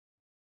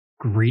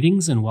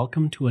Greetings and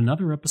welcome to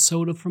another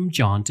episode of From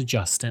John to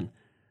Justin.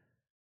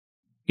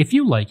 If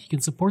you like, you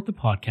can support the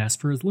podcast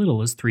for as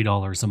little as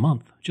 $3 a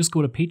month. Just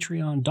go to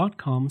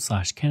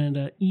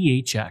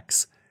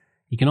patreon.com/CanadaEHX.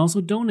 You can also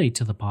donate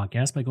to the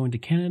podcast by going to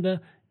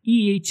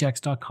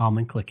CanadaEHX.com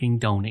and clicking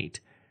donate.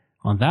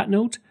 On that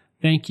note,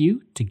 thank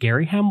you to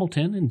Gary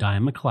Hamilton and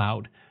Diane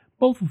McLeod,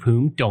 both of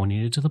whom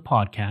donated to the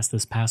podcast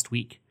this past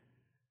week.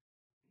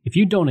 If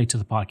you donate to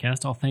the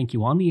podcast, I'll thank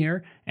you on the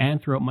air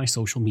and throughout my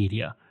social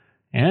media.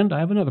 And I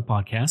have another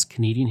podcast,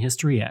 Canadian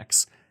History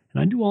X,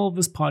 and I do all of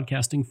this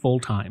podcasting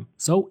full-time,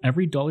 so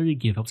every dollar you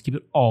give helps keep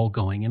it all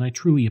going, and I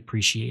truly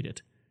appreciate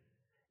it.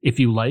 If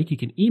you like, you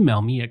can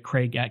email me at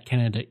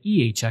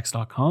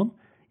craig@canadaehx.com.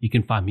 You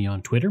can find me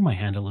on Twitter. My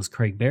handle is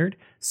Craig Baird,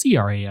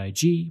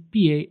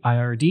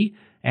 CraigBaird,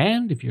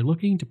 and if you're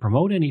looking to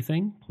promote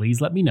anything,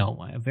 please let me know.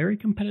 I have very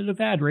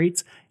competitive ad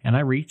rates, and I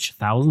reach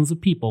thousands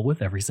of people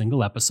with every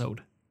single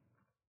episode.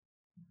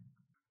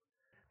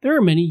 There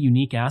are many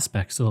unique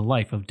aspects to the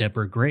life of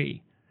Deborah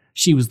Gray.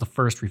 She was the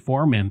first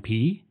Reform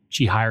MP,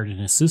 she hired an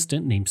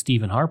assistant named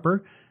Stephen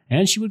Harper,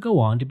 and she would go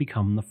on to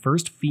become the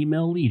first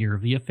female leader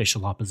of the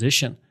official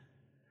opposition.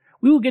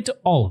 We will get to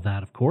all of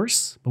that, of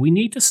course, but we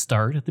need to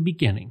start at the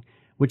beginning,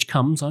 which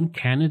comes on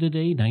Canada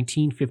Day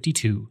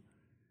 1952.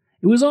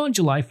 It was on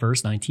July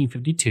 1st,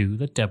 1952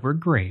 that Deborah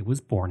Gray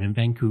was born in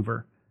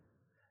Vancouver.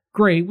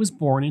 Gray was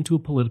born into a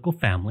political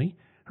family.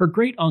 Her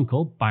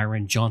great-uncle,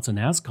 Byron Johnson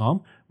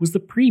Ascom, was the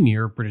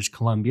Premier of British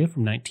Columbia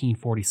from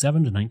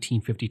 1947 to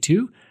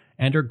 1952,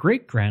 and her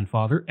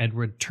great-grandfather,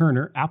 Edward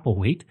Turner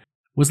Applewhite,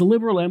 was a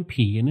Liberal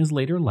MP in his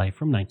later life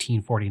from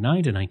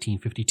 1949 to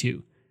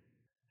 1952.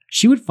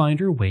 She would find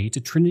her way to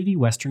Trinity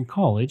Western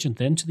College and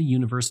then to the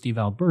University of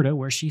Alberta,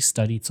 where she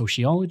studied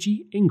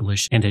sociology,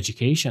 English, and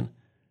education.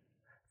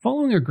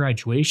 Following her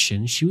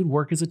graduation, she would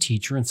work as a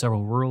teacher in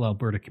several rural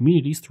Alberta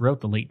communities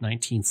throughout the late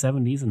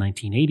 1970s and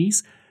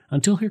 1980s,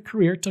 until her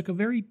career took a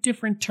very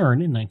different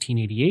turn in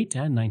 1988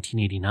 and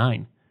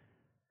 1989.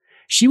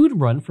 She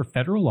would run for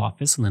federal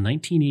office in the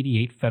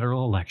 1988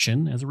 federal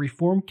election as a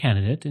Reform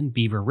candidate in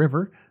Beaver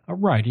River, a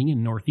riding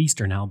in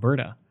northeastern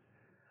Alberta.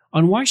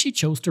 On why she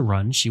chose to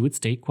run, she would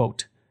state,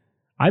 quote,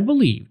 "I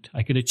believed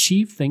I could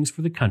achieve things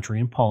for the country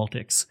in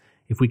politics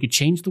if we could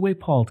change the way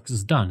politics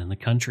is done in the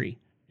country."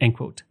 End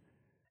quote.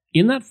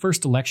 In that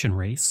first election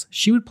race,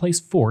 she would place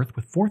fourth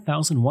with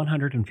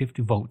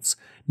 4,150 votes,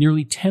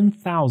 nearly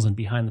 10,000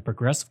 behind the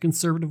Progressive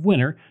Conservative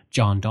winner,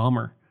 John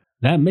Dahmer.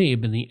 That may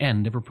have been the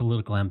end of her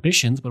political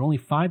ambitions, but only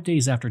 5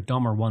 days after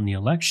Dahmer won the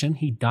election,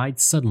 he died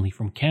suddenly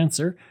from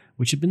cancer,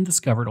 which had been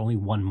discovered only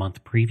 1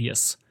 month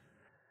previous.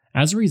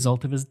 As a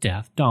result of his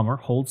death, Dahmer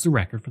holds the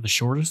record for the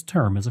shortest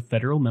term as a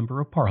federal member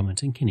of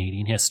parliament in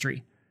Canadian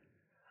history.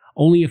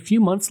 Only a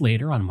few months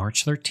later, on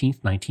March 13,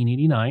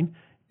 1989,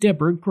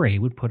 Deborah Gray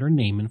would put her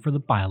name in for the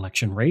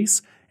by-election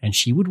race, and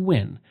she would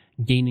win,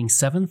 gaining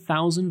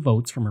 7,000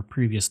 votes from her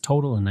previous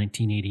total in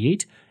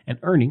 1988 and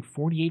earning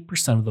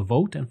 48% of the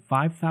vote and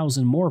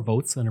 5,000 more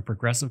votes than her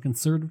Progressive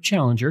Conservative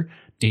challenger,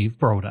 Dave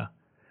Broda.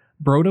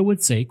 Broda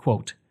would say,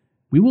 quote,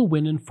 "We will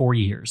win in 4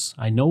 years.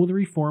 I know the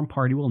Reform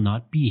Party will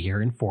not be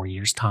here in 4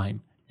 years'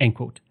 time." End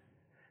quote.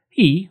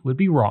 He would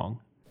be wrong.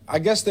 I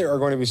guess there are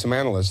going to be some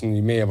analysts, and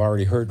you may have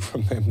already heard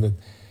from them, that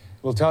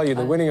will tell you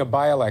that winning a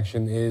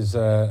by-election is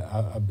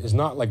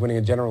not like winning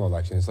a general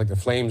election. It's like the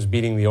Flames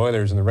beating the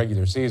Oilers in the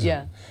regular season.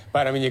 Yeah.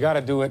 But, I mean, you got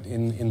to do it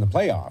in the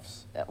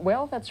playoffs.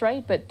 Well, that's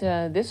right, but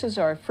this is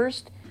our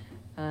first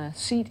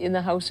seat in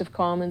the House of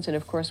Commons, and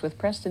of course with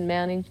Preston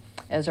Manning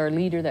as our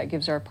leader, that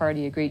gives our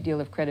party a great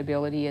deal of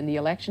credibility, and the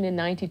election in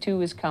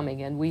 92 is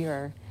coming, and we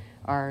are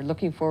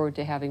looking forward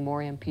to having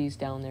more MPs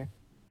down there.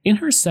 In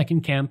her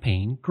second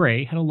campaign,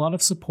 Gray had a lot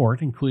of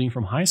support, including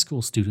from high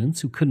school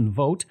students who couldn't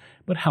vote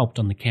but helped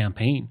on the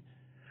campaign.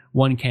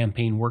 One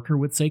campaign worker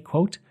would say,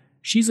 quote,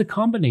 "She's a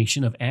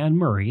combination of Anne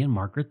Murray and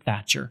Margaret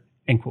Thatcher."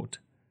 End quote.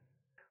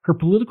 Her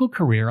political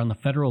career on the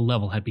federal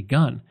level had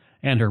begun,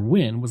 and her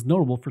win was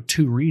notable for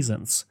 2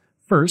 reasons.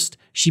 First,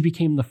 she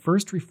became the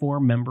first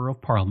Reform member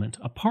of Parliament,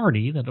 a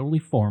party that only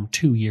formed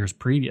 2 years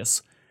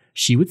previous.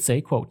 She would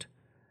say, quote,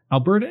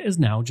 "Alberta is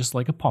now just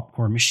like a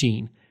popcorn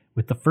machine.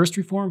 With the first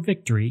Reform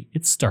victory,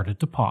 it started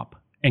to pop."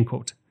 End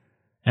quote.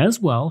 As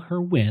well, her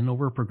win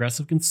over a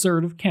Progressive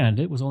Conservative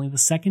candidate was only the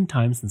second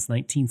time since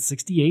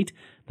 1968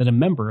 that a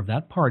member of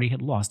that party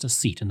had lost a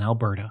seat in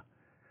Alberta.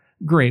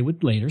 Gray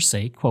would later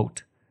say,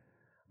 quote,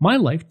 "My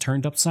life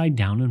turned upside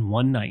down in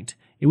one night.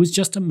 It was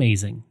just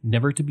amazing,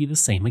 never to be the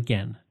same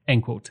again."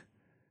 End quote.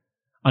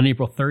 On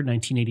April 3rd,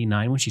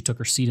 1989, when she took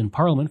her seat in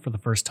Parliament for the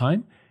first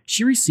time,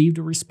 she received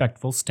a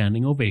respectful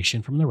standing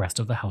ovation from the rest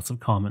of the House of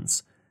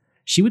Commons.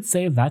 She would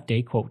say of that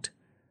day, quote,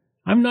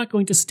 "I'm not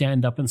going to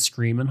stand up and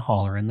scream and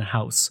holler in the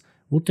House.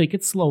 We'll take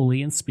it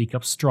slowly and speak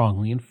up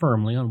strongly and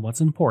firmly on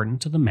what's important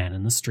to the man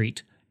in the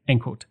street."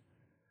 End quote.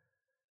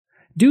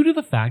 Due to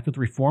the fact that the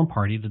Reform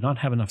Party did not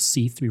have enough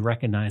seats to be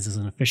recognized as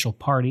an official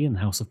party in the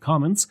House of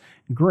Commons,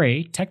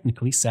 Gray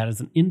technically sat as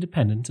an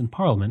independent in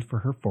Parliament for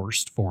her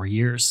first 4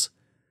 years.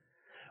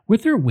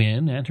 With her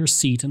win and her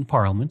seat in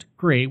Parliament,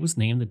 Grey was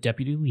named the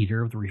deputy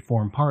leader of the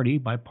Reform Party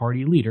by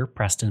party leader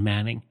Preston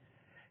Manning.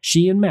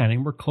 She and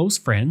Manning were close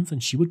friends,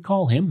 and she would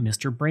call him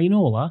Mr.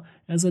 Brainola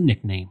as a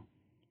nickname.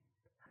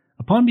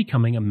 Upon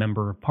becoming a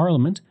member of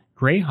Parliament,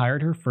 Grey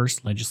hired her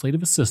first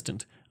legislative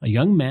assistant, a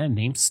young man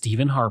named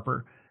Stephen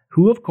Harper,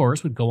 who of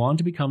course would go on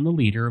to become the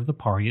leader of the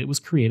party that was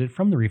created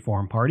from the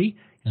Reform Party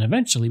and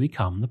eventually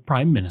become the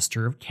Prime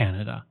Minister of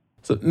Canada.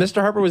 So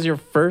Mr. Harper was your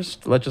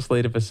first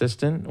legislative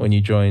assistant when you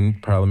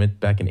joined Parliament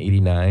back in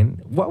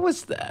 '89. What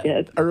was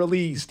that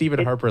early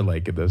Stephen Harper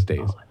like in those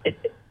days?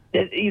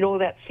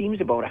 That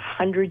seems about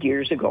 100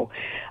 years ago.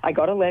 I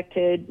got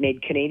elected,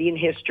 made Canadian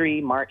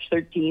history, March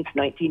 13th,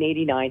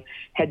 1989,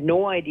 had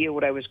no idea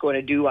what I was going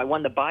to do. I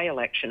won the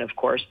by-election, of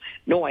course,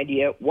 no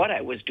idea what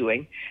I was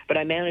doing, but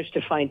I managed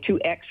to find two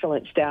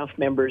excellent staff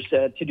members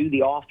to do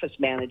the office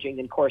managing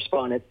and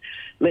correspondence,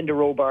 Linda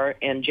Robar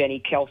and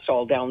Jenny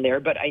Kelsall down there,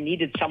 but I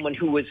needed someone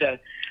who was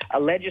a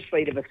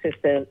legislative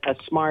assistant, a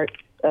smart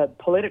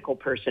political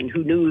person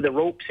who knew the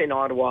ropes in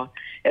Ottawa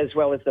as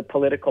well as the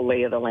political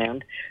lay of the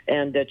land.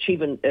 And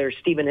Stephen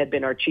had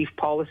been our chief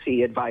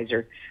policy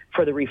advisor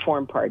for the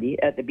Reform Party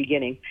at the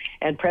beginning.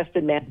 And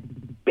Preston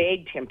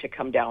begged him to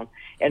come down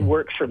and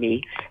work for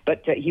me.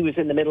 But he was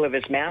in the middle of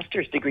his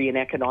master's degree in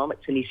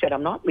economics, and he said,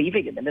 I'm not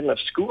leaving in the middle of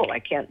school. I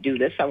can't do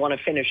this. I want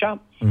to finish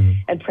up. Mm-hmm.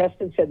 And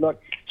Preston said,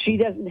 look, she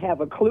doesn't have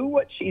a clue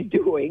what she's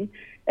doing.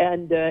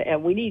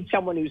 And we need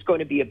someone who's going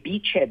to be a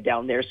beachhead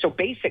down there. So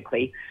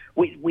basically,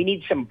 we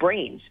need some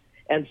brains.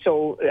 And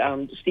so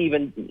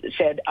Stephen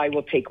said, I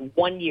will take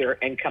 1 year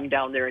and come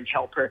down there and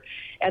help her.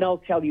 And I'll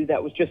tell you,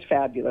 that was just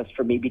fabulous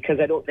for me, because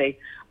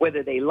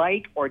whether they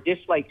like or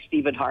dislike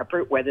Stephen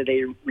Harper, whether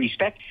they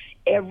respect,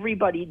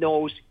 everybody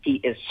knows he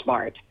is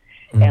smart.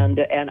 Mm-hmm.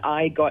 And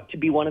I got to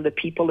be one of the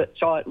people that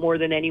saw it more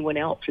than anyone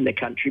else in the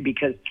country,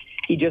 because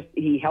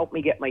he helped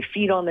me get my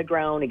feet on the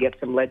ground and get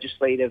some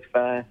legislative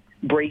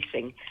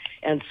bracing.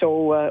 And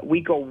so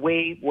we go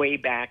way, way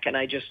back. And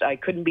I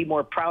couldn't be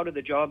more proud of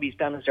the job he's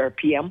done as our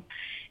PM,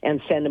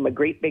 and send him a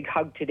great big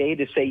hug today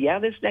to say, yeah,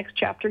 this next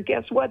chapter,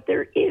 guess what?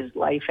 There is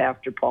life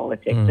after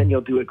politics, and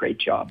you'll do a great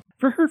job.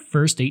 For her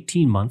first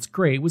 18 months,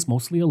 Grey was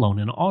mostly alone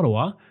in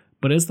Ottawa,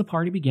 but as the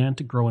party began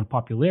to grow in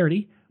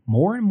popularity,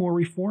 more and more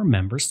Reform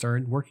members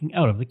started working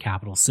out of the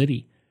capital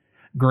city.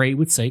 Grey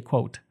would say,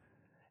 quote,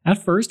 at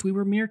first, we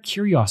were mere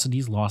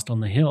curiosities lost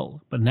on the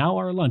hill, but now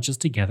our lunches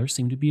together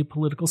seem to be a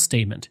political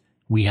statement.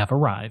 We have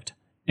arrived.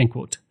 End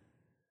quote.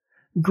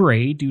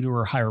 Grey, due to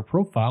her higher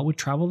profile, would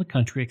travel the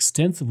country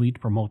extensively to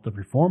promote the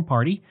Reform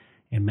Party,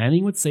 and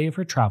Manning would say of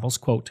her travels,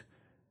 quote,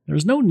 there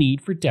is no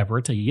need for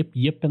Deborah to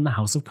yip in the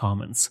House of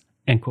Commons.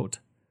 End quote.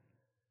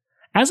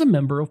 As a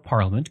member of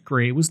Parliament,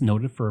 Grey was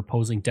noted for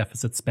opposing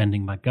deficit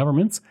spending by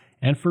governments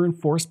and for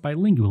enforced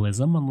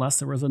bilingualism unless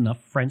there was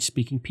enough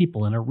French-speaking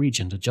people in a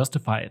region to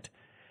justify it.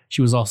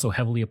 She was also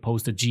heavily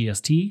opposed to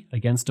GST,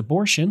 against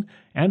abortion,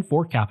 and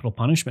for capital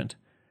punishment.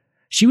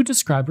 She would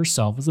describe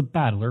herself as a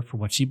battler for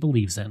what she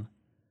believes in.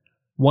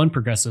 One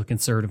progressive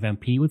Conservative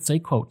MP would say,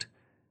 quote,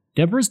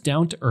 Deborah's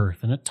down to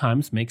earth and at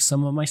times makes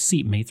some of my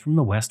seatmates from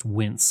the West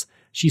wince.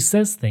 She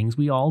says things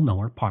we all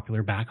know are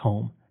popular back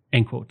home.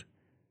 End quote.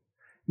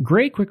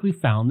 Grey quickly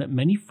found that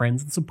many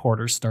friends and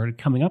supporters started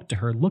coming up to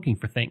her looking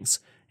for things,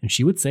 and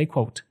she would say,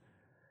 quote,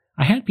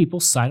 I had people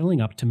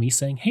sidling up to me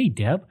saying, hey,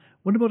 Deb,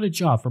 what about a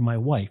job for my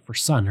wife or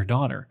son or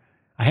daughter?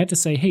 I had to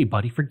say, hey,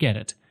 buddy, forget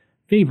it.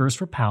 Favors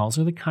for pals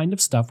are the kind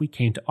of stuff we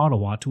came to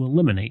Ottawa to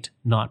eliminate,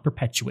 not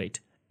perpetuate.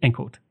 End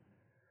quote.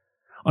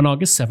 On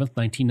August 7,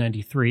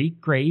 1993,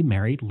 Grey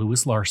married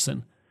Louis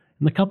Larson,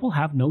 and the couple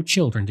have no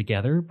children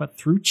together, but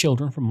through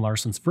children from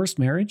Larson's first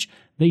marriage,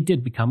 they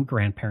did become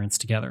grandparents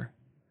together.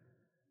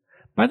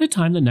 By the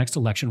time the next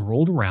election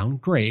rolled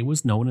around, Grey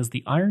was known as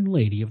the Iron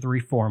Lady of the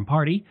Reform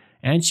Party,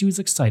 and she was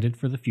excited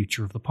for the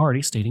future of the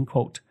party, stating,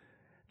 quote,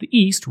 the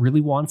East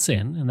really wants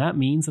in, and that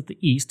means that the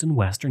East and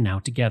West are now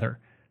together.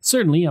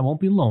 Certainly, I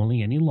won't be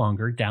lonely any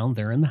longer down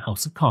there in the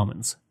House of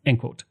Commons. End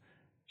quote.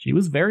 She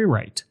was very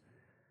right.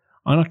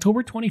 On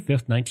October 25,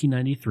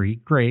 1993,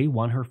 Grey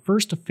won her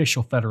first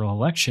official federal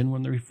election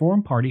when the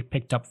Reform Party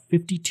picked up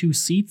 52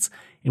 seats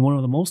in one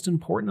of the most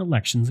important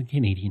elections in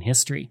Canadian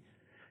history.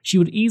 She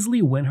would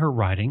easily win her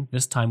riding,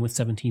 this time with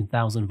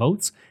 17,000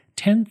 votes,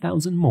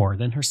 10,000 more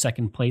than her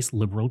second-place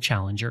Liberal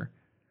challenger.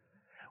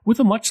 With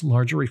a much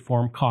larger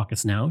Reform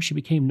caucus now, she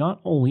became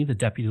not only the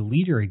deputy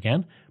leader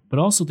again, but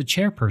also the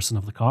chairperson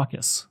of the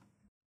caucus.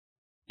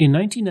 In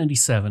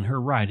 1997, her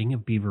riding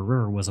of Beaver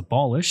River was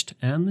abolished,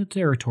 and the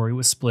territory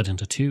was split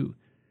into two.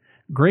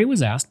 Grey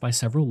was asked by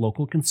several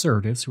local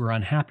Conservatives who were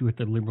unhappy with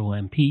the Liberal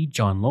MP,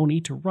 John Loney,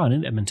 to run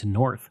in Edmonton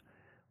North.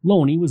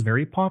 Loney was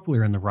very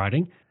popular in the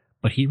riding,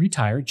 but he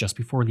retired just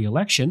before the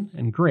election,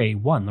 and Grey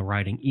won the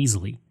riding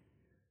easily.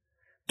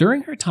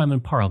 During her time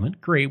in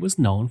Parliament, Grey was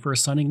known for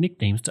assigning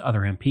nicknames to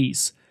other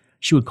MPs.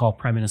 She would call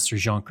Prime Minister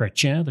Jean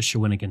Chrétien the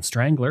Shawinigan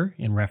Strangler,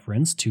 in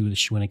reference to the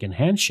Shawinigan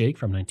Handshake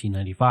from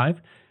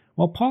 1995,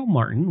 while Paul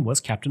Martin was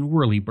Captain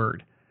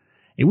Whirlybird.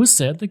 It was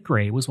said that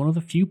Grey was one of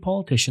the few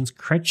politicians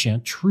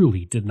Chrétien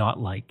truly did not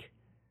like.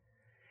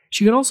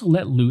 She could also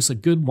let loose a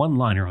good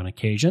one-liner on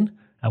occasion.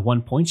 At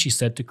one point, she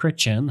said to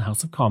Chrétien in the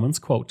House of Commons,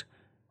 quote,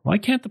 "Why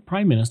can't the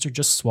Prime Minister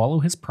just swallow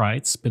his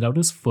pride, spit out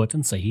his foot,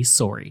 and say he's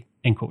sorry?"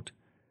 End quote.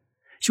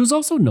 She was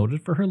also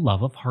noted for her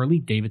love of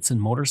Harley-Davidson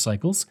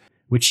motorcycles,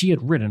 which she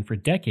had ridden for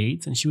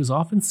decades, and she was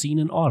often seen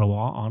in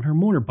Ottawa on her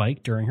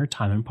motorbike during her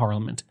time in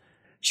Parliament.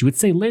 She would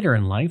say later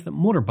in life that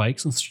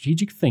motorbikes and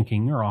strategic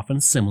thinking are often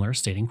similar,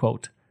 stating,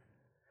 quote,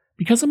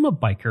 "Because I'm a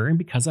biker and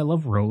because I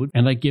love roads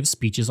and I give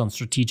speeches on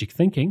strategic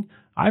thinking,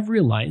 I've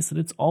realized that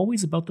it's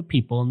always about the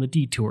people and the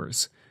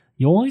detours.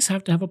 You always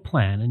have to have a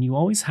plan and you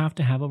always have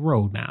to have a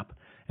roadmap.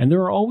 And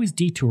there are always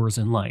detours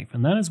in life,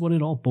 and that is what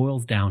it all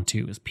boils down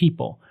to, is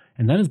people.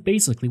 And that is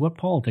basically what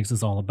politics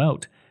is all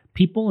about.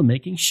 People and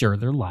making sure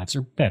their lives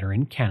are better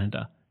in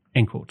Canada."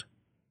 End quote.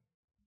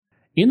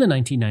 In the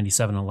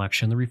 1997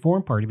 election, the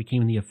Reform Party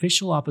became the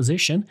official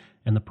opposition,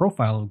 and the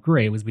profile of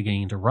Gray was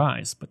beginning to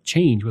rise, but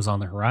change was on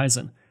the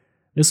horizon.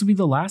 This would be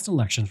the last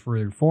election for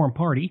the Reform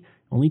Party,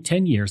 only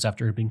 10 years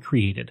after it had been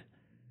created.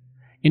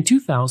 In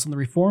 2000, the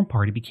Reform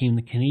Party became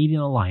the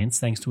Canadian Alliance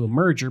thanks to a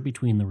merger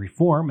between the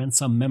Reform and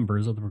some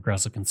members of the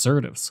Progressive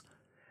Conservatives.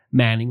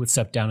 Manning would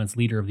step down as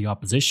leader of the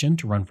opposition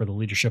to run for the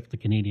leadership of the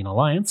Canadian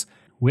Alliance.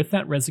 With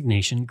that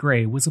resignation,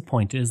 Gray was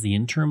appointed as the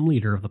interim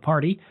leader of the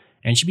party,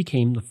 and she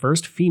became the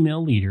first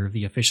female leader of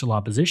the official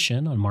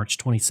opposition on March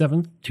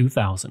 27,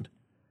 2000.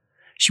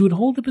 She would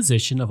hold the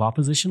position of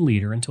opposition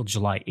leader until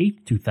July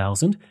 8,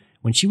 2000,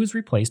 when she was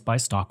replaced by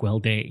Stockwell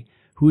Day,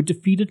 who had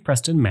defeated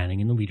Preston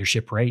Manning in the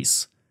leadership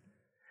race.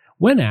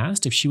 When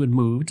asked if she would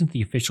move to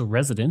the official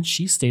residence,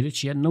 she stated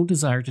she had no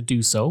desire to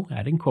do so,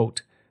 adding,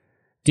 quote,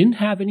 "Didn't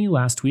have any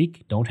last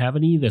week, don't have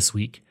any this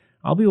week.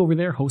 I'll be over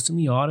there hosting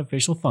the odd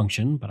official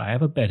function, but I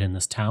have a bed in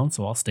this town,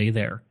 so I'll stay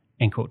there."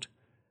 End quote.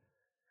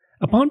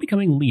 Upon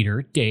becoming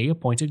leader, Day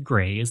appointed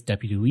Gray as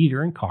deputy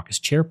leader and caucus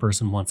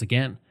chairperson once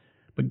again.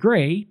 But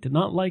Gray did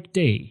not like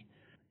Day,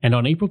 and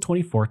on April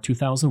 24,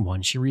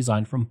 2001, she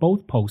resigned from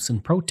both posts in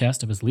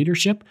protest of his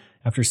leadership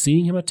after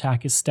seeing him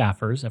attack his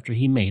staffers after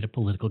he made a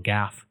political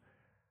gaffe.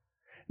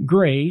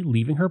 Gray,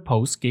 leaving her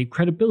post, gave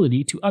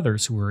credibility to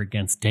others who were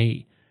against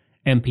Day.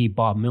 MP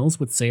Bob Mills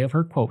would say of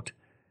her, quote,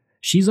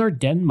 "She's our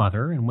den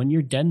mother, and when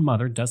your den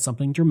mother does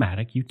something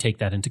dramatic, you take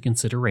that into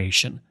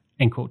consideration."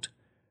 End quote.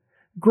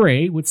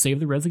 Gray would say of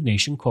the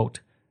resignation,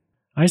 quote,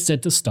 "I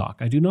said to Stock,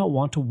 I do not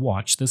want to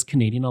watch this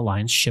Canadian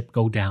Alliance ship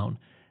go down.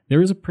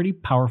 There is a pretty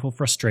powerful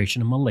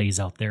frustration and malaise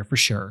out there for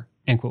sure."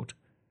 End quote.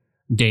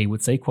 Day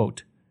would say,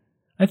 quote,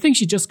 "I think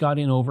she just got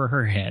in over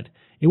her head.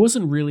 It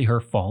wasn't really her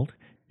fault,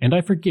 and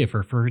I forgive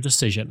her for her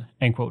decision."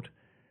 End quote.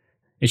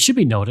 It should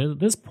be noted at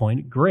this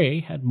point, Gray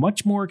had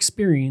much more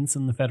experience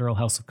in the Federal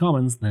House of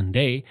Commons than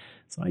Day,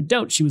 so I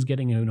doubt she was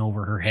getting in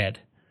over her head.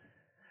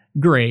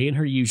 Gray, in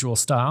her usual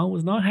style,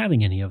 was not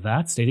having any of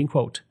that, stating,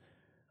 quote,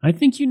 "I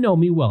think you know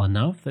me well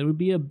enough that it would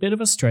be a bit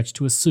of a stretch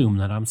to assume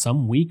that I'm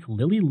some weak,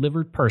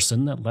 lily-livered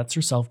person that lets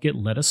herself get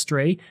led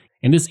astray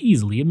and is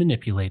easily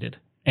manipulated."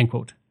 End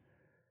quote.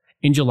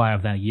 In July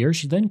of that year,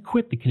 she then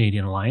quit the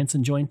Canadian Alliance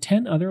and joined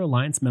 10 other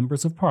Alliance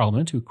members of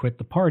Parliament who quit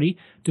the party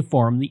to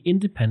form the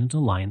Independent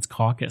Alliance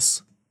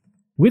Caucus.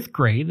 With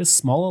Gray, this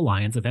small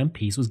alliance of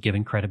MPs was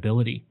given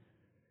credibility.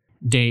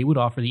 Day would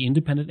offer the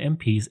independent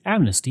MPs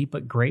amnesty,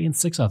 but Gray and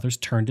 6 others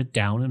turned it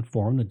down and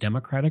formed the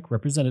Democratic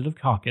Representative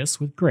Caucus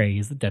with Gray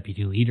as the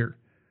deputy leader.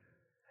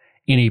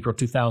 In April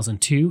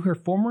 2002, her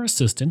former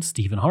assistant,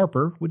 Stephen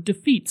Harper, would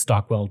defeat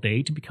Stockwell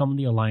Day to become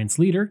the Alliance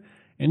leader,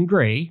 and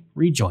Gray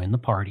rejoined the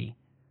party.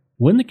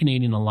 When the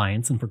Canadian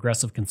Alliance and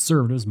Progressive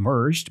Conservatives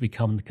merged to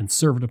become the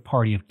Conservative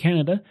Party of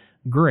Canada,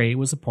 Gray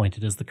was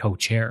appointed as the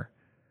co-chair.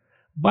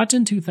 But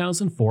in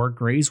 2004,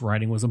 Gray's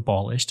riding was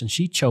abolished and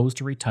she chose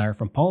to retire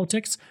from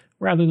politics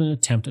rather than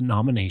attempt a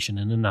nomination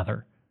in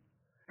another.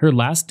 Her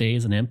last day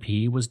as an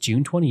MP was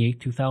June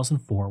 28,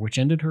 2004, which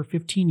ended her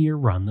 15-year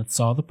run that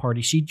saw the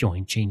party she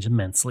joined change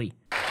immensely.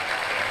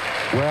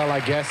 Well,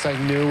 I guess I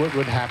knew it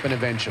would happen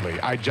eventually.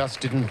 I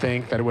just didn't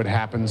think that it would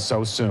happen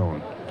so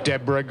soon.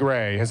 Deborah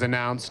Gray has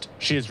announced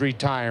she is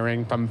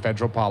retiring from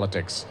federal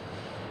politics.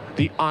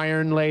 The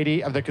Iron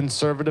Lady of the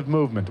Conservative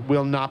movement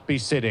will not be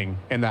sitting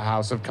in the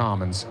House of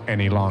Commons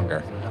any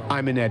longer.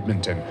 I'm in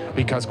Edmonton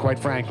because, quite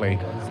frankly,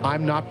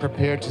 I'm not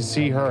prepared to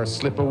see her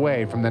slip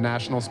away from the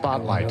national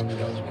spotlight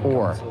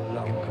or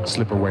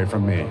slip away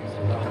from me.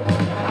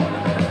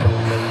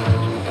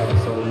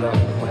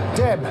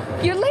 Deb.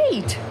 You're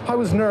late. I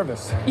was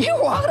nervous. You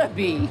ought to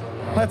be.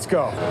 Let's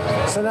go.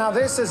 So now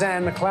this is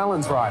Anne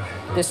McClellan's ride.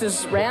 This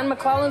is Rand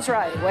McClellan's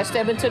ride, West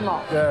Edmonton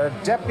Mall. The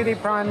Deputy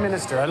Prime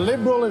Minister, a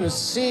Liberal in a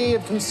sea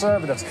of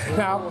Conservatives.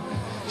 Now,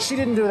 she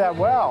didn't do that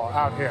well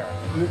out here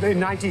in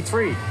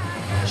 93.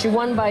 She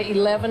won by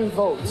 11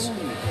 votes.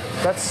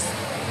 That's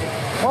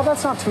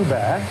not too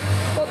bad.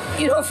 Well,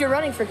 you know, if you're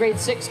running for grade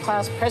 6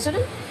 class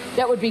president,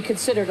 that would be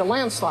considered a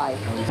landslide.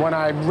 When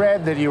I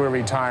read that you were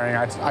retiring,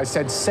 I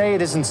said, say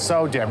it isn't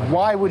so, Deb.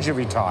 Why would you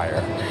retire?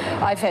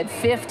 I've had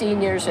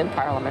 15 years in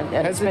Parliament.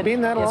 And Has it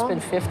been that long?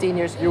 It's been 15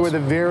 years. You were the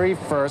very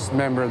first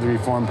member of the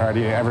Reform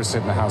Party to ever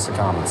sit in the House of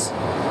Commons.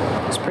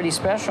 It's pretty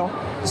special.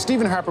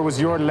 Stephen Harper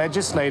was your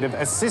legislative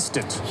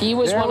assistant. He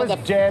was one of the...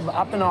 Deb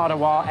up in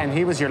Ottawa, and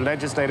he was your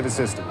legislative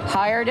assistant.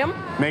 Hired him.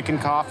 Making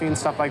coffee and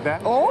stuff like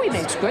that? Oh, he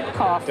makes good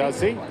coffee. Does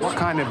he? What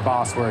kind of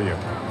boss were you?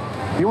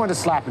 You weren't a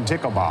slap and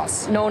tickle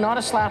boss. No, not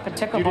a slap and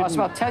tickle boss.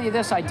 Well, I'll tell you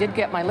this, I did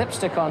get my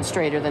lipstick on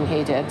straighter than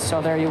he did,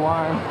 so there you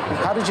are.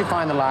 How did you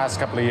find the last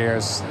couple of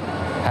years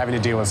having to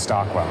deal with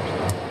Stockwell?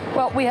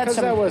 Well, we had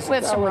some rough times.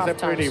 That was a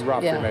pretty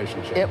rough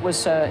relationship. It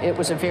was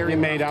a very You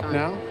made up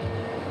time.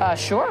 now?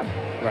 Sure.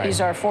 Right.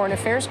 He's our foreign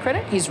affairs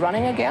critic. He's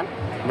running again.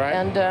 Right.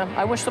 And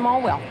I wish them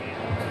all well.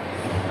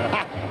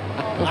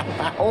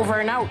 Over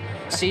and out.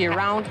 See you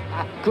around.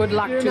 Good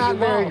luck to you all. You're not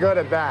very good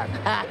at that.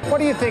 What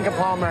do you think of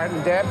Paul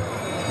Martin, Deb?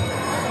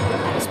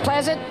 He's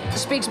pleasant.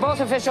 Speaks both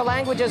official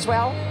languages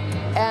well.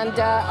 And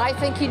I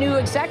think he knew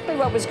exactly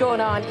what was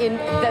going on in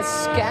the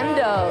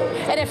scandal.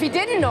 And if he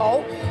didn't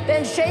know,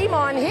 then shame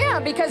on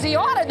him, because he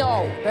ought to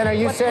know. Then are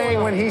you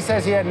saying when he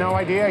says he had no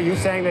idea, are you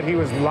saying that he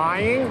was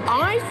lying?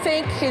 I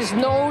think his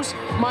nose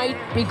might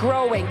be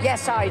growing.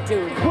 Yes, I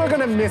do. We're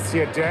going to miss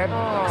you, Deb.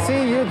 Oh,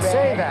 see, you'd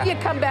say that. You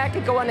come back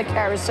and go on the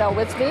carousel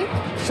with me?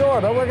 Sure,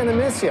 but we're going to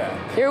miss you.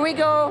 Here we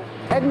go.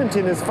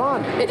 Edmonton is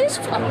fun. It is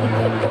fun.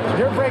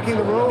 You're breaking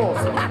the rules.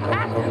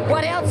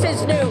 What else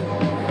is new?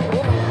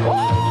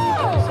 Whoa!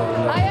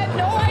 I had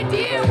no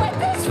idea what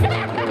this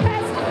fast.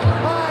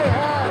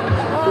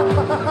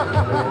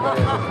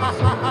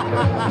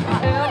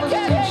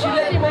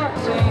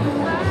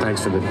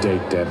 Thanks for the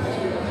date, Deb.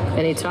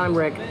 Anytime,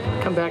 Rick.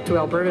 Come back to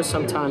Alberta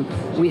sometime.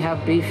 We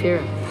have beef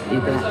here.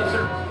 You bet.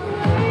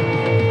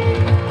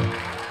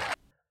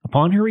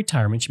 Upon her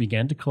retirement, she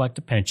began to collect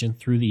a pension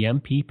through the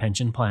MP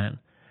pension plan.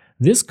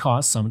 This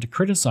caused some to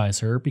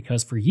criticize her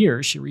because for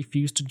years she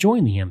refused to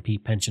join the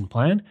MP pension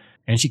plan,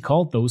 and she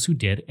called those who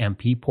did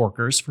MP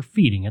porkers for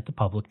feeding at the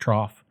public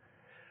trough.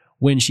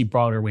 When she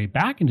brought her way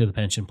back into the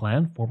pension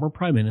plan, former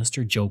Prime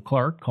Minister Joe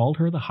Clark called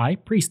her the high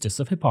priestess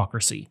of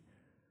hypocrisy.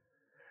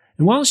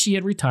 And while she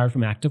had retired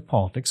from active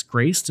politics,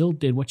 Gray still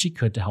did what she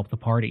could to help the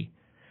party.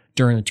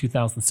 During the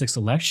 2006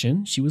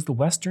 election, she was the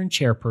Western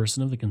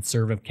chairperson of the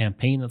Conservative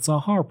campaign that saw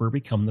Harper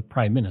become the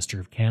Prime Minister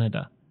of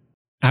Canada.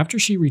 After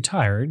she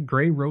retired,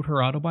 Gray wrote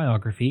her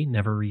autobiography,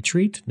 Never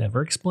Retreat,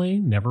 Never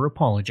Explain, Never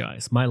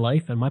Apologize, My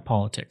Life and My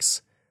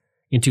Politics.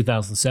 In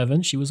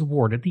 2007, she was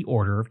awarded the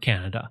Order of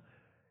Canada.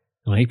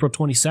 On April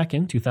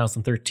 22,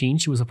 2013,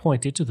 she was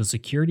appointed to the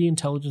Security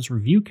Intelligence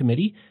Review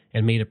Committee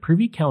and made a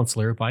Privy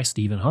Councillor by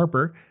Stephen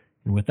Harper,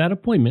 and with that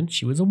appointment,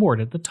 she was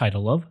awarded the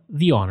title of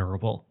The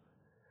Honourable.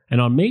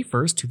 And on May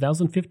 1,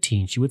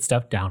 2015, she would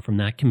step down from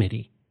that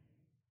committee.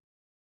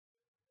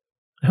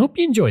 I hope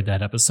you enjoyed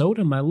that episode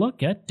and my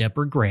look at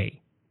Deborah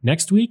Gray.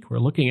 Next week, we're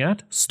looking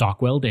at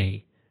Stockwell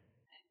Day.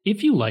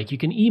 If you like, you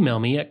can email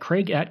me at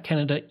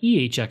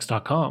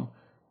craig@canadaehx.com.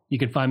 You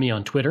can find me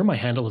on Twitter. My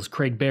handle is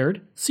Craig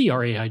Baird,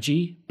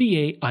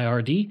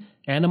 CraigBaird,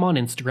 and I'm on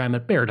Instagram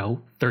at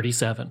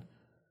Bairdo37.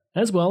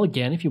 As well,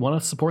 again, if you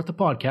want to support the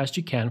podcast,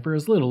 you can for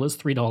as little as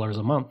 $3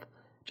 a month.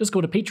 Just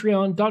go to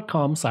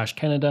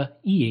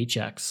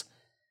patreon.com/CanadaEHX.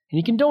 And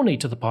you can donate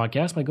to the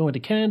podcast by going to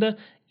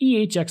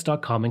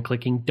CanadaEHX.com and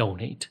clicking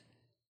Donate.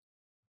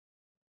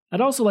 I'd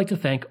also like to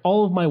thank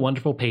all of my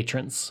wonderful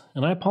patrons,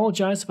 and I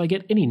apologize if I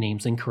get any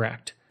names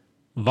incorrect.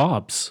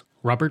 Vobs,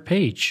 Robert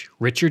Page,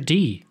 Richard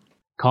D.,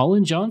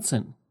 Colin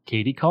Johnson,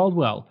 Katie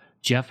Caldwell,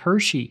 Jeff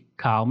Hershey,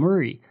 Kyle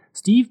Murray,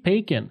 Steve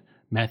Pakin,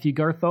 Matthew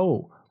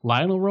Gartho,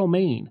 Lionel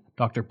Romaine,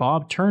 Dr.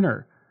 Bob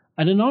Turner,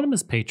 an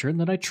anonymous patron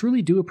that I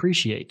truly do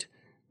appreciate,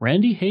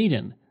 Randy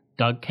Hayden,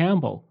 Doug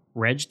Campbell,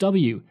 Reg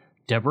W.,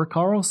 Deborah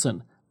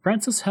Carlson,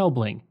 Francis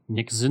Helbling,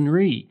 Nick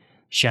Zinri,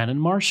 Shannon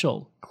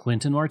Marshall,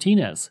 Clinton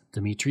Martinez,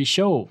 Dimitri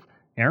Chauve,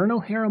 Aaron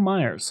O'Hara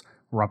Myers,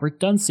 Robert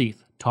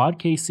Dunseith, Todd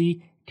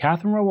Casey,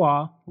 Catherine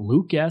Roy,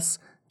 Luke S.,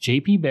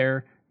 JP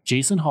Bear,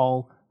 Jason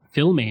Hall,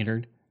 Phil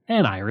Maynard,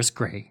 and Iris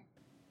Gray.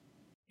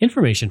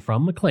 Information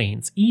from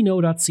Maclean's,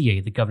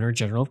 eno.ca, the Governor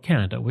General of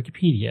Canada,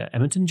 Wikipedia,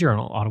 Edmonton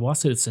Journal, Ottawa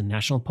Citizen,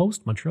 National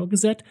Post, Montreal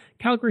Gazette,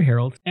 Calgary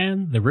Herald,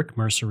 and the Rick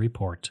Mercer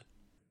Report.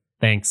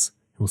 Thanks,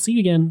 and we'll see you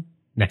again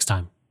next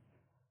time.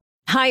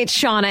 Hi, it's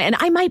Shauna, and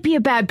I might be a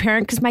bad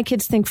parent because my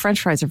kids think French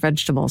fries are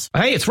vegetables.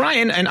 Hey, it's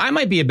Ryan, and I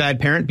might be a bad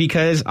parent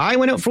because I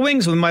went out for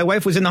wings when my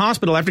wife was in the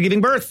hospital after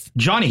giving birth.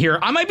 Johnny here.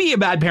 I might be a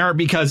bad parent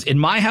because in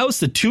my house,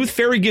 the tooth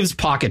fairy gives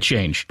pocket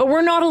change. But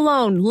we're not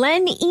alone.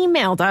 Len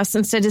emailed us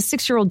and said his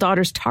 6-year-old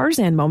daughter's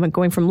Tarzan moment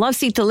going from love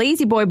seat to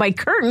lazy boy by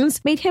curtains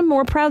made him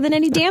more proud than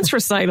any dance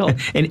recital.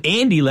 And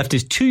Andy left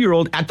his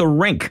 2-year-old at the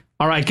rink.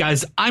 All right,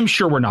 guys, I'm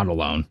sure we're not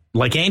alone.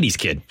 Like Andy's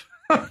kid.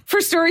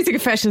 For stories and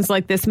confessions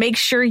like this, make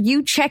sure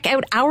you check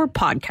out our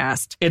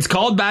podcast. It's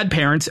called Bad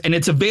Parents, and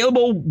it's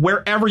available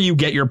wherever you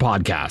get your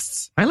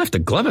podcasts. I left a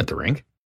glove at the rink.